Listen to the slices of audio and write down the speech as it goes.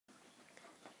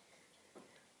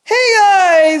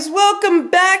guys, welcome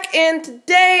back, and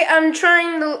today I'm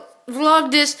trying to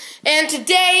vlog this, and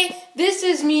today this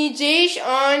is me, Jaysh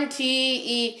on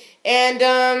TE,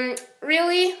 and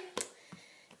really, is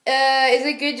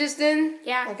it good, Justin?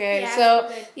 Yeah. Okay, yeah,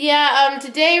 so yeah,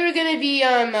 today we're gonna be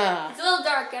it's a little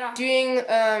dark. Get off. doing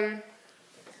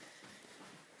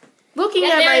looking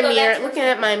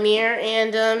at my mirror,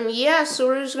 and yeah, so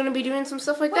we're just gonna be doing some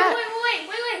stuff like that. Wait.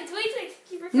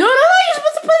 Keep No, you're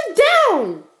supposed to put it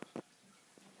down.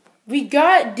 We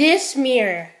got this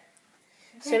mirror.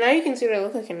 So now you can see what I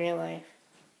look like in real life.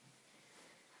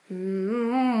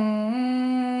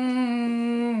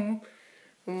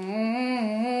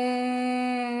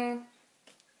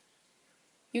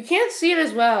 You can't see it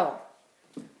as well.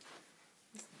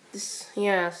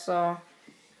 Yeah, so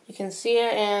you can see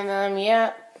it, and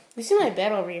yeah. You see my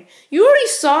bed over here. You already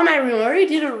saw my room. I already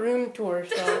did a room tour,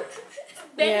 so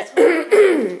yeah.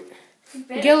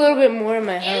 Get a little bit more in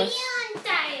my house.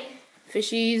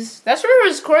 Fishies. That's where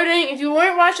we're recording. If you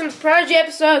weren't watching the Prodigy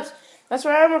episodes, that's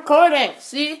where I'm recording.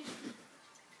 See?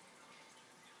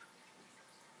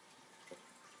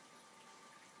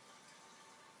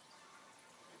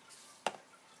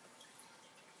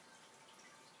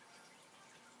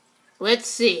 Let's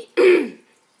see.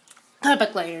 I'll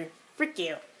back later. Frick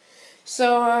you.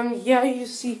 So, yeah, you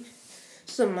see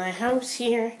some of my house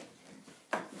here.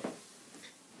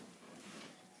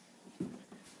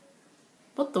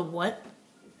 What the what?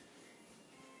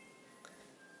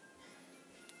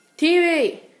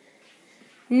 TV!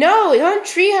 No, it's on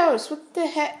Treehouse. What the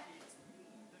heck?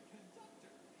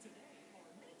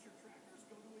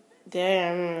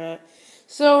 Damn.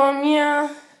 So,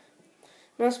 yeah.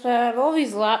 Must have all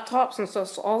these laptops and stuff.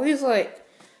 So all these, like,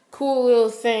 cool little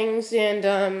things.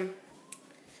 And,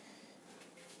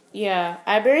 yeah.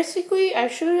 I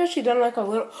should have actually done, like, a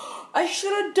little... I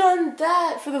should have done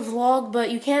that for the vlog,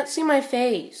 but you can't see my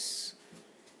face.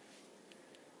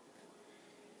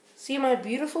 See my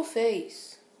beautiful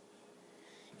face.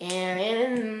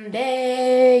 And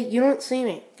you don't see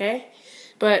me, okay?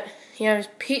 But, yeah, there's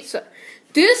pizza.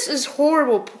 This is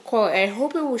horrible quality. I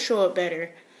hope it will show up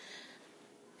better.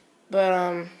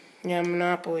 But, yeah,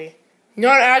 Monopoly.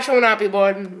 Not actual Monopoly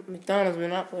board. McDonald's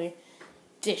Monopoly.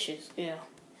 Dishes, yeah.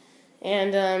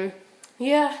 And,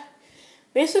 yeah.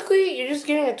 Basically, you're just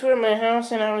getting a tour of my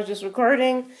house, and I was just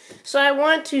recording. So I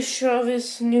want to show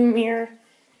this new mirror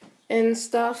and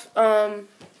stuff. I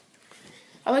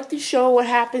like to show what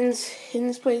happens in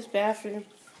this place bathroom.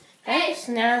 Hey,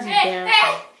 snazzy hey,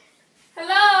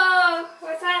 hello,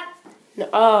 what's up? No,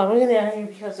 oh, I'm gonna get out of here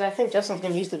because I think Justin's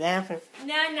gonna use the bathroom.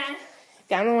 No.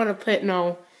 I don't want to put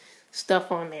no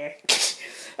stuff on there.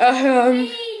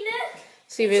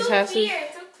 See if his house is.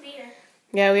 It's so clear.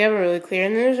 Yeah, we have it really clear.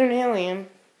 And there's an alien.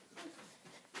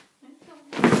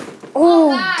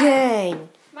 Oh, dang.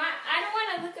 I don't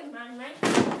want to look at mine, right?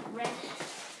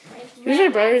 Here's my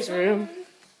brother's room.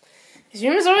 His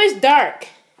room is always dark.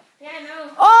 Yeah, I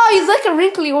know. Oh, he's like a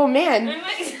wrinkly old man.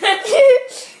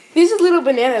 This is a little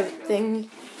banana thing.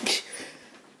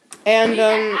 And,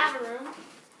 I have a room.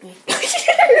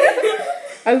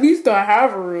 at least I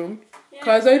have a room.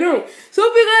 Because I don't. So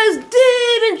hope you guys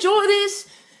did enjoy this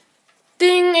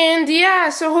thing, and yeah,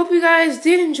 so hope you guys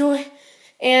did enjoy,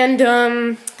 and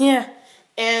yeah,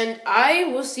 and I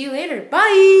will see you later.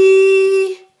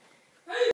 Bye.